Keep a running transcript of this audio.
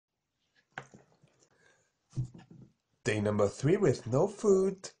Day number 3 with no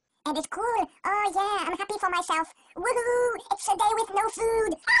food. And it's cool. Oh yeah, I'm happy for myself. Woohoo! It's a day with no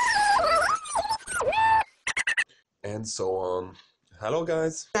food. And so on. Hello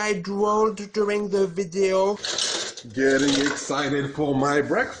guys. I drooled during the video. Getting excited for my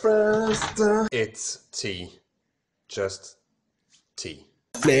breakfast. It's tea. Just tea.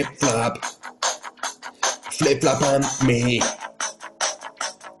 Flip flop on me.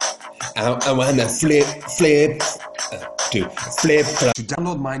 I wanna flip to flip flop. To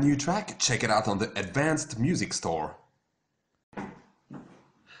download my new track, check it out on the Advanced Music Store.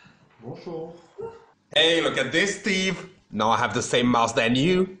 Bonjour. Hey, look at this, Steve. Now I have the same mouse than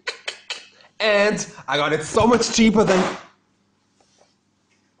you. And I got it so much cheaper than...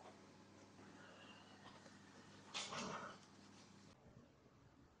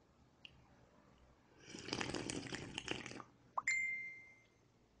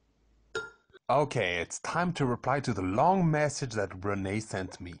 Okay, it's time to reply to the long message that Renee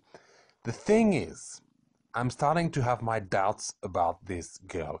sent me. The thing is, I'm starting to have my doubts about this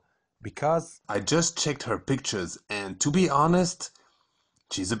girl because I just checked her pictures and to be honest,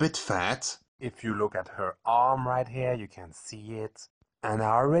 she's a bit fat. If you look at her arm right here, you can see it. And I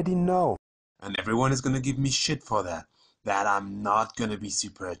already know. And everyone is gonna give me shit for that. That I'm not gonna be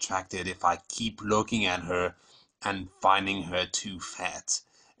super attracted if I keep looking at her and finding her too fat.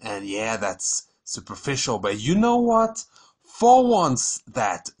 And yeah, that's superficial, but you know what? For once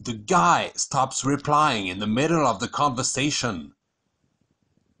that the guy stops replying in the middle of the conversation,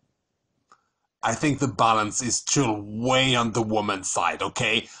 I think the balance is still way on the woman's side,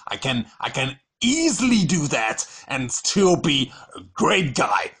 okay? I can easily do that and still be a great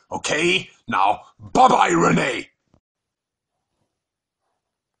guy, okay? Now, bye-bye, Renee!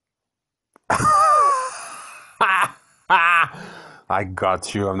 I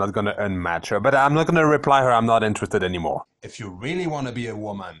got you. I'm not gonna unmatch her, but I'm not gonna reply her. I'm not interested anymore. If you really want to be a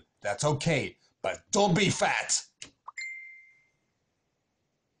woman, that's okay, but don't be fat.